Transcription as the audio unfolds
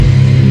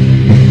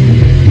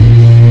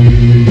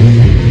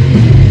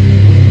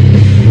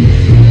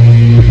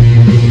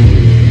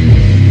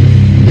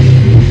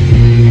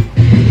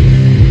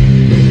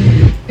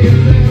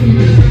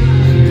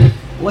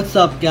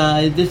up,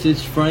 guys? This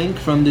is Frank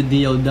from the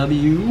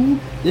DOW.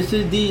 This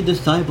is the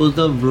Disciples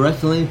of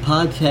Wrestling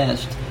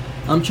podcast.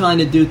 I'm trying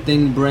to do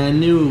things brand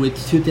new.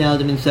 It's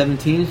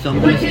 2017, so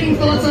I'm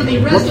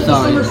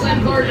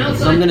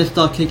gonna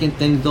start kicking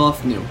things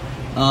off new.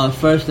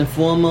 First and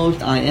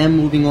foremost, I am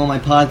moving all my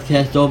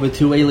podcasts over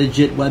to a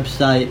legit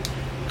website,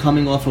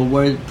 coming off of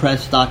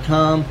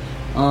WordPress.com.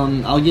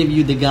 I'll give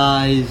you the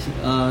guys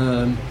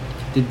the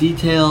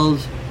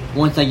details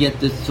once I get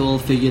this all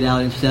figured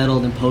out and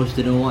settled and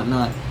posted and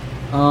whatnot.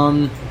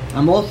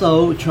 I'm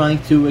also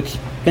trying to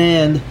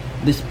expand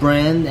this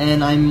brand,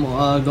 and I'm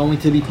going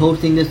to be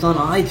posting this on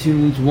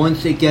iTunes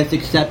once it gets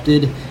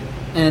accepted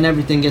and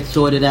everything gets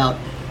sorted out.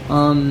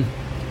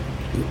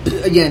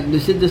 Again,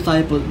 this is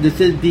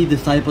the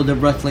Disciples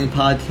of Wrestling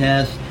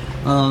podcast.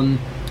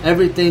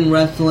 Everything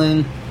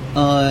wrestling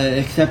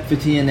except for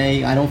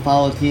TNA. I don't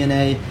follow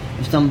TNA.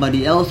 If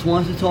somebody else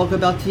wants to talk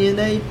about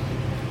TNA,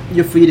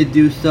 you're free to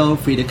do so,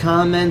 free to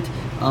comment.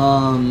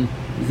 You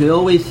could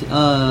always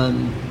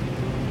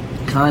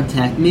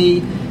contact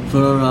me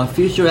for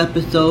future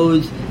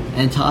episodes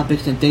and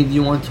topics and things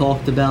you want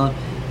talked about.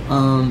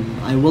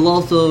 I will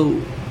also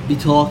be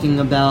talking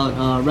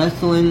about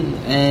wrestling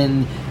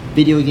and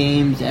video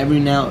games every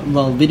now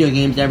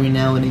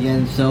and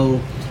again.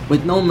 So,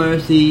 with No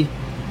Mercy,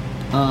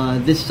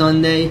 this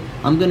Sunday,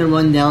 I'm going to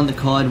run down the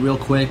card real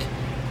quick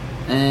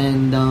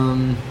and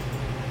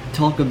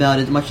talk about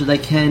as much as I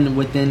can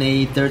within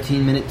a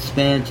 13-minute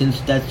span,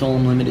 since that's all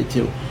I'm limited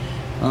to.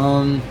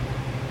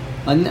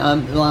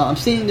 I'm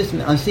seeing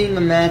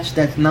a match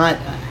that's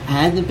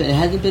hasn't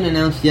been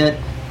announced yet.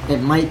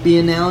 It might be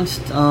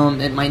announced.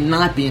 It might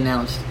not be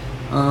announced.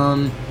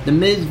 The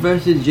Miz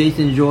versus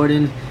Jason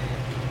Jordan.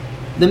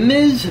 The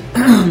Miz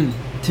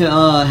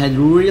has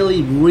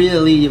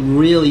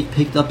really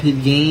picked up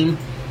his game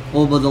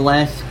over the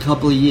last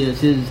couple of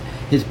years.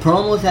 His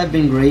promos have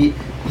been great.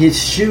 His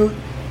shoot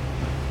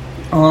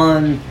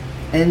on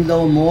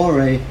Enzo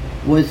Amore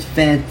was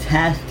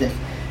fantastic,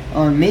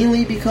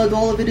 mainly because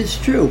all of it is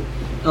true.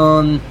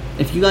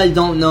 If you guys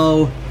don't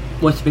know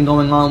what's been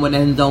going on with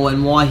Enzo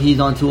and why he's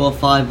on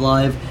 205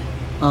 Live,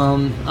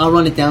 I'll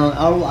run it down.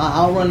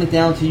 I'll run it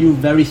down to you.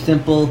 Very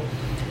simple.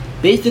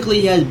 Basically,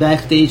 he has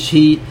backstage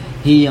heat.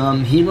 He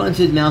runs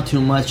his mouth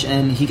too much,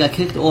 and he got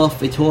kicked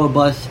off a tour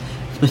bus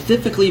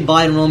specifically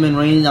by Roman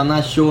Reigns. I'm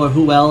not sure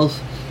who else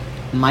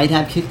might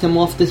have kicked him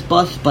off this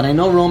bus, but I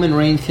know Roman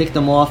Reigns kicked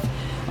him off.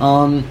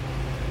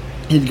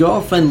 His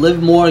girlfriend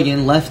Liv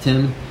Morgan left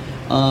him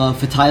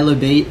for Tyler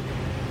Bate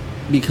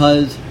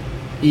because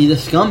he's a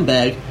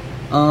scumbag.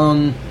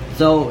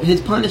 So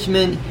his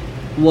punishment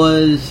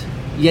was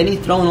getting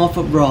thrown off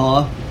of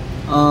Raw.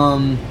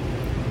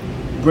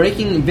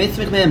 Vince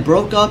McMahon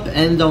broke up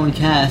Enzo and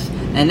Cass,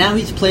 and now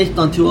he's placed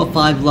on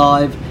 205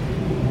 Live.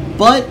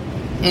 But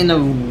in a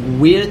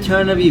weird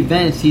turn of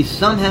events, he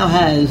somehow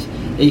has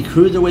a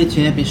Cruiserweight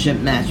Championship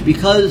match,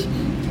 because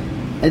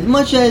as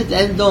much as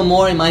Enzo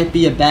Amore might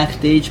be a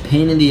backstage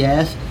pain in the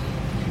ass,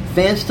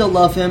 fans still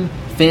love him,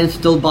 fans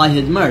still buy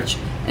his merch,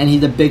 and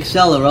he's a big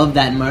seller of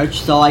that merch.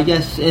 So I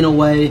guess in a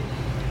way,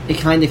 it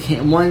kind of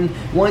one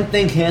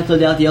thing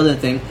cancels out the other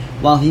thing.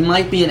 While he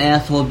might be an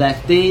asshole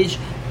backstage,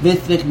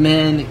 Vince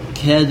McMahon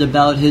cares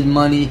about his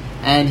money,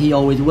 and he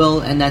always will,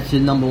 and that's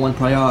his number one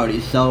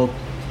priority. So,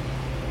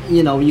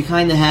 you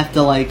kind of have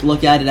to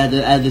look at it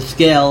as a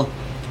scale.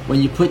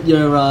 When you put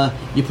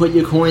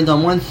your coins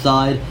on one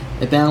side,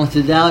 it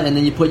balances out, and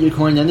then you put your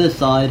coins on this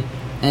side,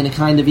 and it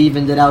kind of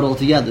evens it out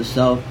altogether.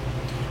 So,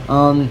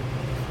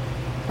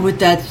 with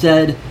that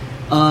said,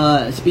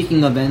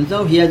 speaking of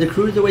Enzo, he has a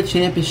Cruiserweight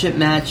Championship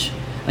match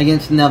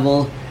against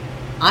Neville.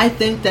 I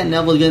think that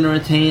Neville's going to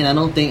retain. I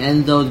don't think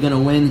Enzo's going to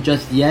win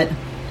just yet.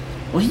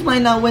 Well, he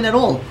might not win at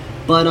all,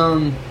 but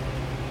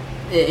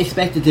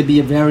expect it to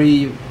be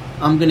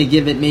I'm going to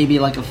give it maybe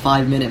like a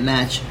 5-minute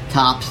match,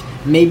 tops.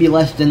 Maybe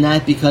less than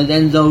that, because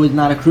Enzo is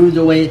not a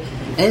cruiserweight.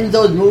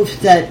 Enzo's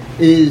moveset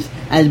is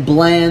as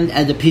bland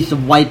as a piece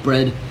of white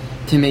bread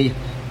to me.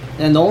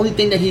 And the only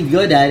thing that he's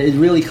good at is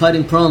really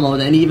cutting promos,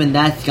 and even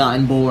that's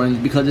gotten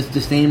boring because it's the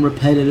same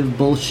repetitive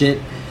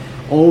bullshit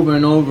over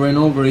and over and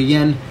over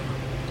again.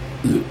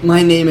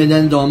 My name is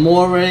Enzo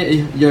Amore.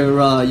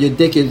 Your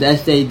dick is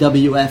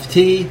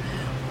SAWFT.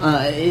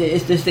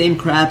 It's the same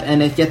crap,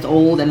 and it gets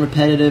old and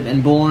repetitive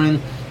and boring.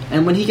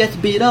 And when he gets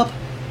beat up,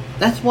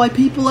 that's why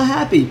people are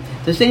happy.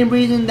 The same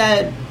reason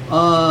that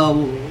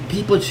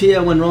people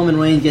cheer when Roman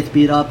Reigns gets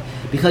beat up,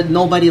 because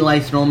nobody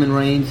likes Roman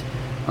Reigns.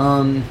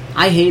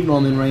 I hate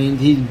Roman Reigns.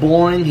 He's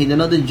boring. He's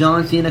another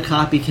John Cena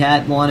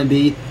copycat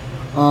wannabe.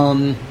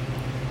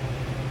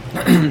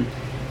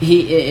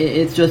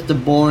 It's just a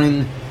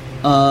boring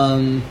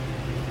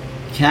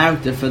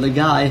character for the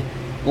guy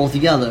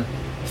altogether.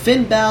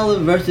 Finn Balor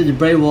versus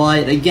Bray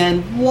Wyatt.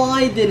 Again,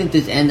 why didn't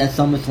this end at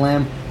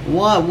SummerSlam?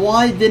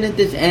 Why didn't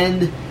this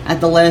end at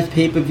the last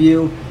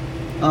pay-per-view?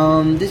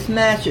 This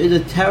match is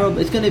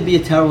it's going to be a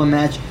terrible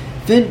match.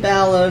 Finn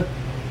Balor,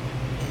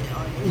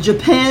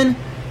 Japan,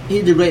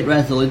 he's a great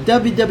wrestler.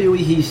 WWE,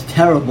 he's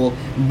terrible,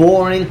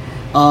 boring.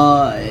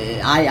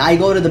 I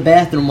go to the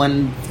bathroom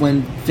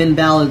when Finn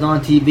Balor's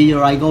on TV,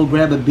 or I go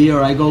grab a beer,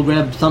 or I go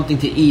grab something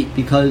to eat,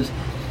 because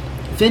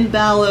Finn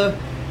Balor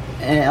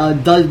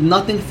does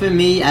nothing for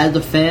me as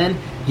a fan.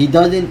 He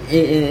doesn't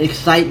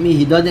excite me.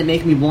 He doesn't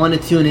make me want to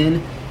tune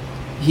in.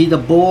 He's a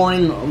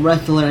boring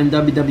wrestler in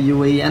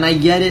WWE, and I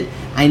get it.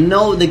 I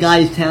know the guy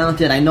is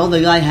talented. I know the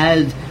guy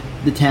has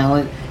the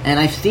talent, and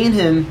I've seen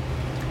him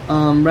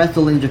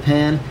wrestle in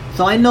Japan,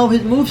 so I know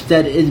his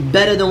moveset is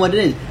better than what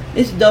it is.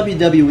 It's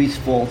WWE's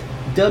fault.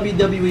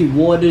 WWE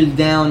waters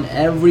down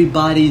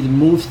everybody's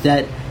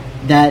moveset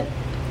that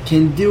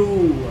can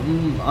do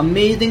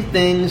amazing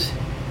things,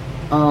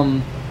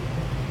 and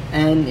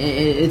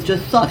it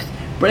just sucks.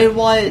 Bray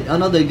Wyatt,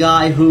 another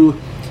guy who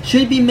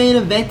should be main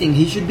eventing.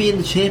 He should be in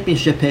the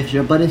championship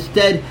picture, but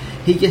instead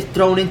he gets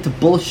thrown into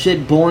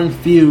bullshit, boring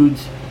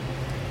feuds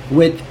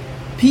with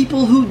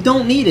people who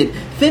don't need it.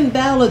 Finn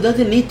Balor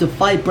doesn't need to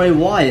fight Bray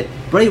Wyatt.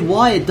 Bray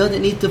Wyatt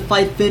doesn't need to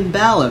fight Finn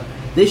Balor.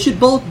 They should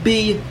both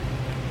be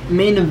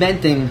main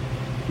eventing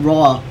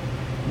Raw.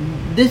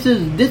 This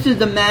is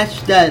the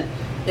match that,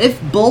 if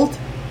both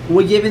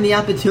were given the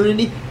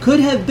opportunity, could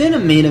have been a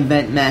main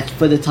event match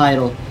for the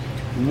title.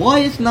 Why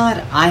it's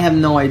not, I have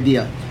no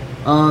idea.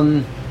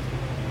 Bray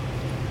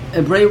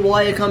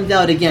Wyatt comes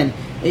out again.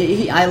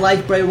 I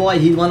like Bray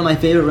Wyatt. He's one of my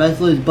favorite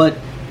wrestlers, but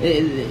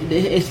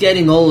it's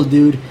getting old,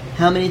 dude.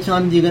 How many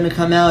times are you going to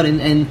come out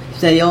and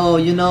say, oh,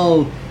 you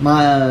know,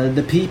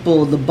 the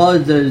people, the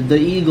Buzzers, the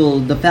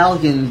Eagles, the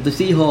Falcons, the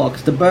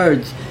Seahawks, the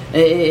Birds.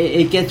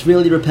 It gets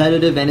really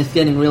repetitive, and it's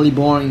getting really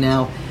boring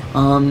now.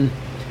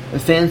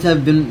 Fans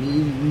have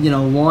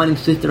been, wanting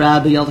Sister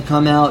Abigail to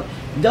come out.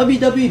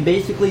 WWE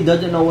basically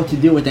doesn't know what to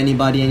do with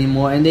anybody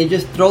anymore, and they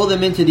just throw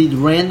them into these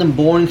random,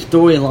 boring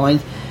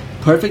storylines.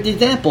 Perfect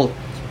example,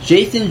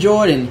 Jason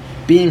Jordan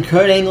being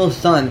Kurt Angle's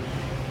son,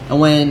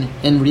 when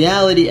in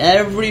reality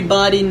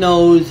everybody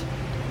knows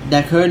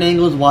that Kurt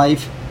Angle's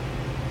wife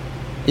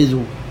is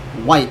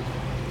white.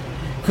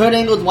 Kurt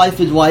Angle's wife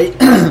is white.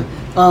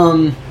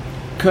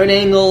 Kurt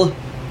Angle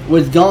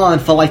was gone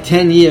for like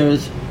 10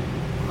 years.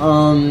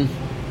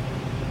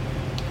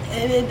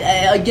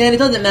 Again, it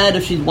doesn't matter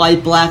if she's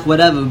white, black,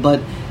 whatever,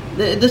 but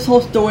this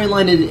whole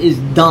storyline is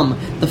dumb.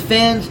 The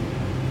fans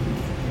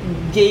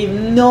gave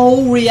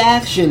no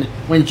reaction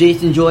when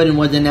Jason Jordan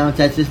was announced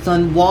as his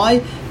son.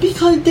 Why?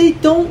 Because they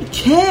don't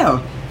care.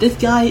 This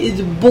guy is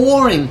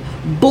boring.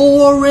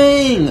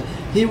 Boring!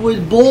 He was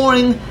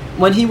boring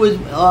when he was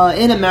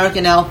in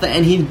American Alpha,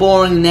 and he's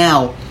boring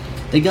now.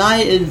 The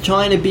guy is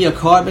trying to be a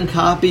carbon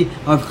copy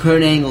of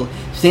Kurt Angle.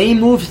 Same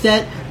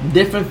moveset,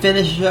 different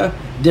finisher,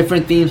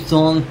 different theme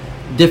song,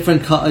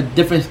 different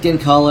skin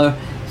color.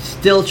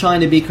 Still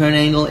trying to be Kurt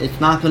Angle. It's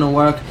not going to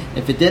work.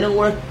 If it didn't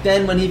work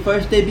then when he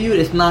first debuted,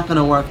 it's not going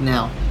to work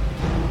now.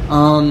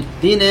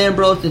 Dean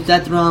Ambrose and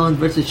Seth Rollins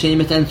versus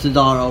Sheamus and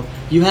Cesaro.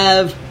 You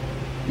have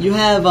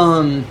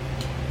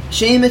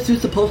Sheamus,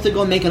 who's supposed to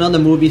go make another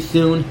movie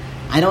soon.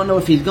 I don't know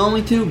if he's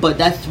going to, but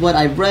that's what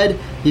I've read.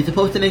 He's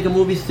supposed to make a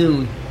movie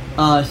soon.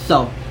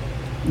 So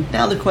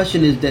now the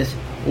question is this: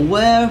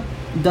 where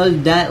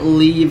does that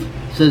leave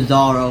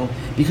Cesaro?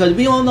 Because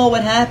we all know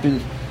what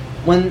happens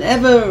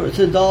whenever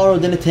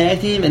Cesaro's in a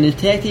tag team and his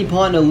tag team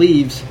partner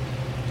leaves.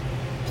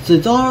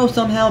 Cesaro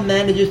somehow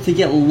manages to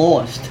get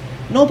lost.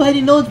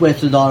 Nobody knows where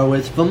Cesaro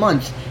is for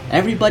months.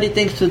 Everybody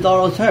thinks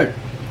Cesaro's hurt.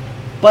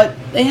 But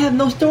they have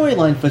no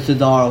storyline for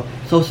Cesaro,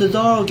 so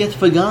Cesaro gets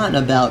forgotten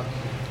about.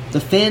 The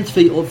fans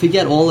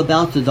forget all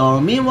about Cesaro.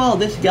 Meanwhile,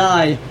 this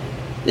guy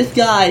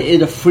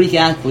is a freak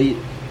athlete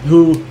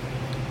who,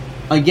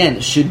 again,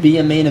 should be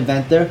a main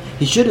eventer.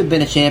 He should have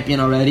been a champion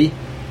already,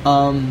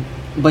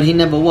 but he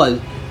never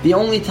was. The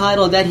only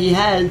title that he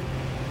has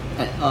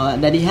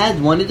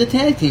won is the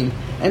tag team,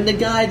 and the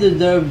guy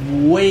deserves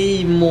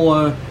way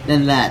more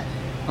than that.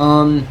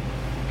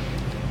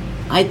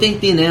 I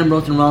think Dean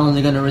Ambrose and Rollins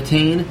are going to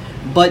retain,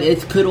 but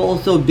it could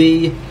also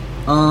be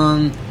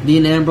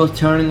Dean Ambrose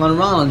turning on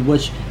Rollins,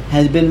 which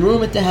has been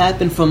rumored to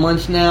happen for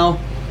months now.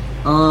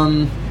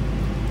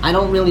 I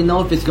don't really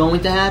know if it's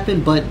going to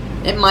happen, but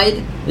it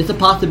might. It's a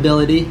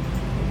possibility.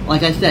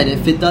 Like I said,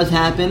 if it does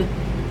happen,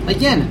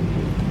 again,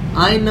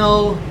 I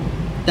know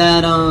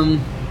that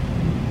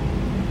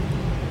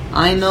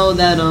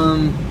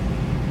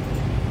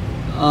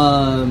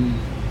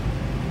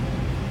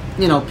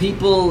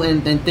people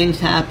and things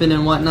happen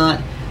and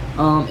whatnot.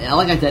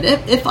 Like I said,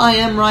 if I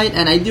am right,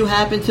 and I do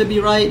happen to be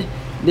right,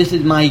 this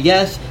is my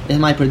guess, is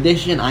my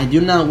prediction. I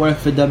do not work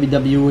for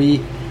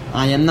WWE.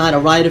 I am not a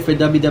writer for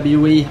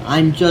WWE.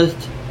 I'm just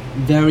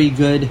very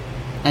good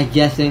at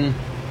guessing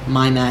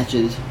my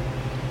matches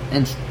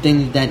and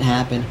things that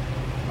happen.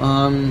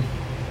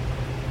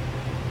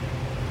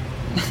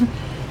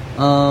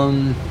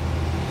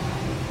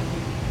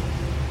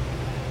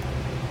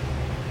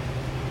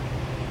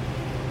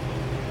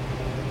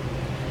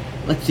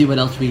 Let's see what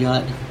else we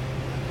got.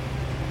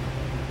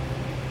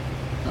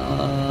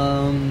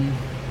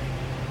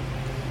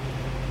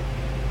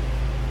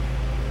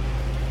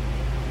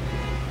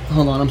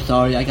 Hold on, I'm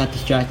sorry, I got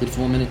distracted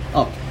for a minute.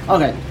 Oh,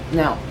 Okay,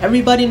 now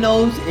everybody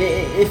knows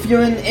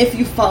if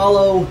you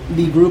follow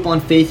the group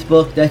on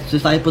Facebook that's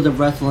Disciples of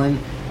Wrestling,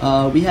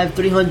 we have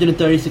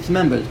 336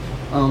 members.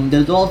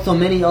 There's also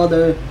many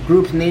other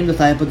groups named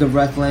Disciples of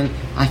Wrestling.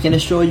 I can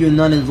assure you,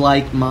 none is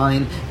like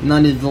mine.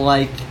 None is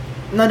like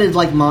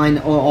mine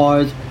or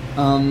ours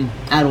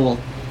at all.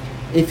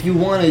 If you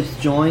want to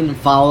join and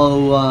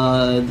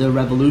follow the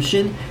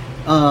revolution,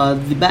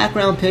 the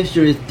background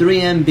picture is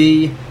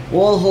 3MB,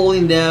 all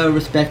holding their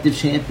respective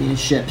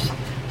championships.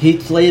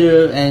 Heath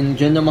Slater and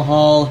Jinder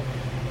Mahal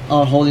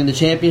are holding the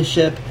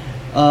championship.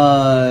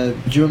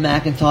 Drew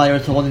McIntyre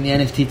is holding the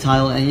NXT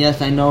title, and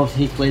yes, I know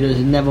Heath Slater has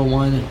never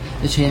won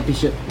the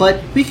championship,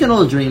 but we can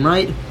all dream,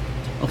 right?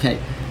 Okay,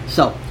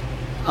 so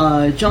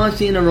John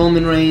Cena,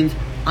 Roman Reigns.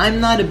 I'm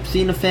not a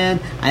Cena fan.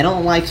 I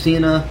don't like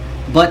Cena,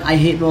 but I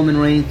hate Roman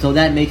Reigns, so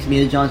that makes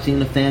me a John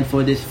Cena fan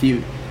for this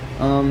feud.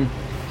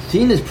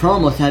 Cena's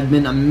promos have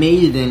been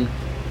amazing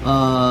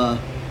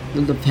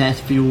in the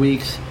past few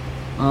weeks.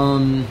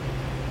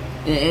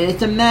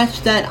 It's a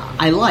match that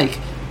I like,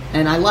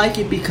 and I like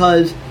it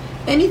because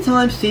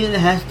anytime Cena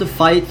has to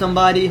fight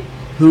somebody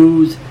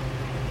who's,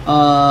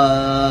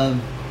 I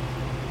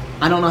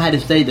don't know how to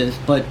say this,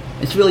 but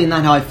it's really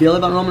not how I feel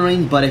about Roman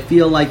Reigns, but I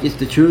feel like it's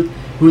the truth,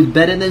 who's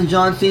better than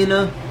John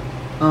Cena.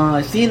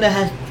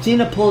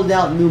 Cena pulls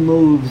out new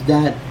moves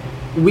that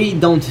we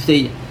don't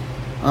see.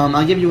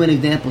 I'll give you an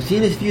example.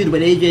 Cena's feud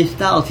with AJ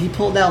Styles, he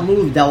pulled out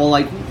moves that were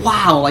like,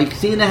 wow, like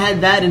Cena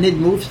had that in his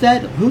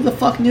moveset? Who the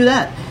fuck knew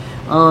that?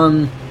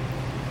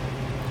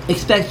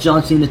 Expect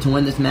John Cena to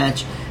win this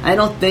match. I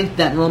don't think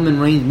that Roman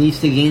Reigns needs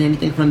to gain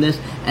anything from this,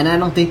 and I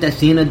don't think that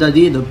Cena does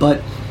either,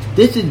 but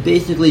this is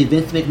basically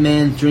Vince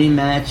McMahon's dream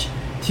match.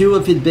 Two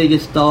of his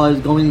biggest stars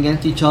going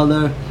against each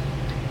other.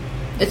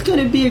 It's going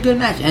to be a good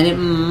match, and it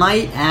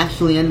might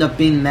actually end up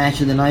being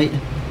match of the night.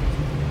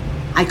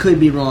 I could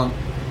be wrong.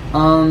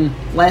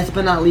 Last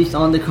but not least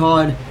on the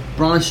card,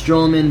 Braun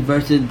Strowman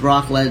versus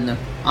Brock Lesnar.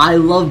 I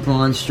love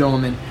Braun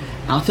Strowman.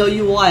 I'll tell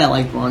you why I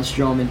like Braun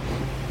Strowman.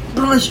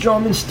 Braun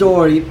Strowman's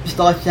story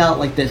starts out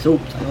like this.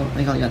 Oops, I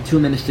think I got 2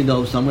 minutes to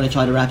go, so I'm going to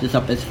try to wrap this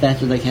up as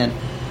fast as I can.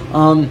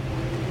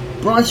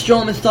 Braun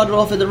Strowman started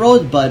off as a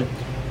rosebud.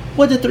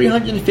 Was a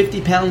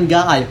 350-pound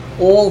guy,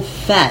 all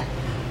fat,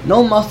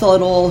 no muscle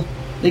at all.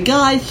 The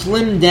guy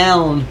slimmed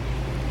down,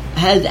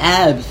 has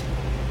abs,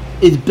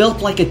 is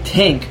built like a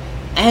tank,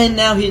 and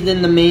now he's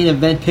in the main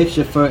event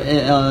picture for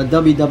a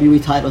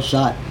WWE title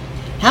shot.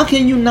 How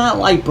can you not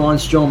like Braun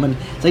Strowman?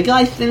 The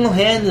guy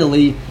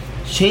single-handedly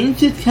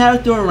changed his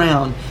character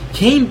around,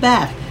 came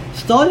back,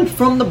 started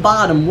from the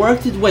bottom,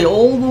 worked his way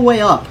all the way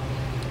up.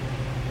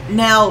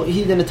 Now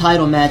he's in a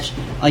title match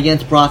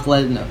against Brock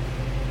Lesnar,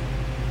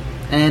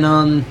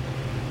 and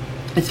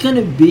it's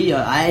gonna be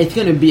a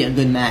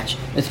good match.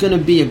 It's gonna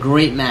be a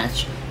great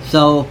match.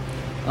 So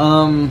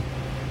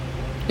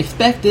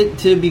expect it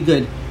to be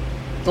good.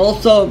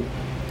 Also,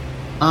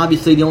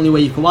 obviously, the only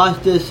way you can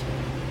watch this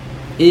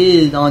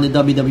is on the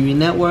WWE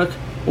Network,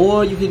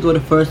 or you could go to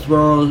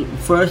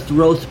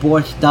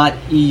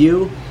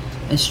firstrowsports.eu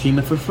and stream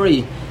it for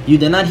free. You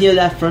did not hear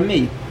that from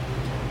me.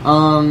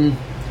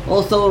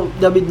 Also,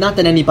 not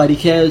that anybody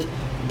cares,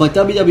 but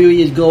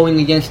WWE is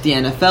going against the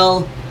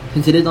NFL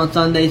since it is on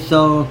Sunday,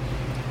 so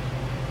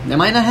they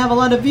might not have a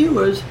lot of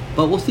viewers,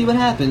 but we'll see what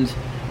happens.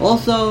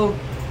 Also,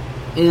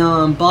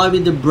 Bobby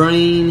the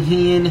Brain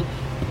Heenan,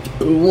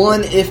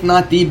 one if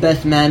not the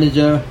best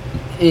manager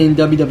in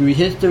WWE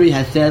history,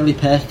 has sadly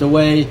passed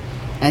away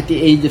at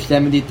the age of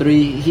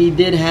 73. He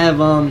did have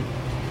a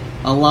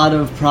lot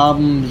of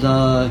problems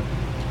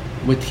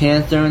with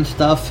cancer and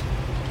stuff,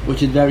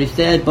 which is very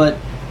sad, but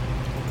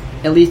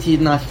at least he's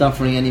not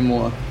suffering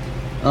anymore.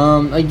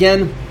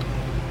 Again,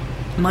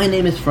 my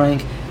name is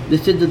Frank.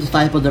 This is the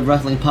Disciples of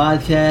Wrestling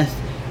podcast.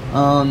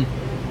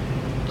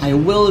 I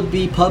will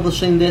be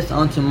publishing this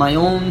onto my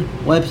own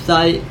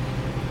website,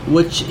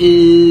 which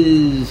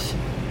is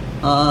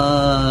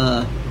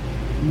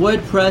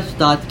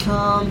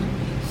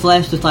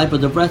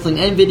wordpress.com/Disciples of Wrestling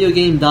and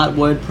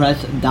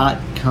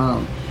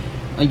videogame.wordpress.com.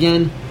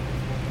 Again,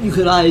 you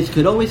guys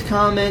could always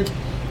comment,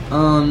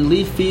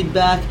 leave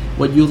feedback,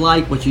 what you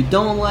like, what you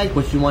don't like,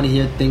 what you want to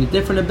hear things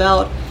different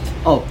about.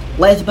 Oh,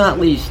 last but not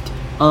least,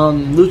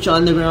 Lucha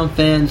Underground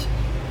fans,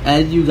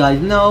 as you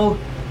guys know,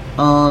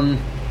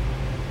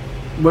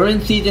 we're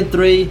in season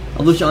 3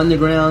 of Lucha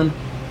Underground.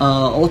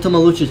 Ultima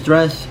Lucha's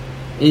Dress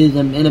is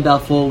in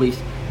about 4 weeks.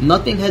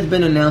 Nothing has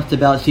been announced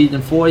about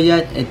season 4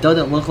 yet. It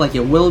doesn't look like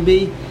it will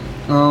be.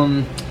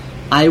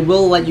 I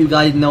will let you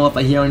guys know if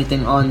I hear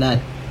anything on that.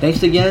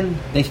 Thanks again.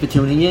 Thanks for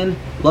tuning in.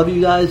 Love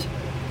you guys.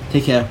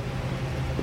 Take care.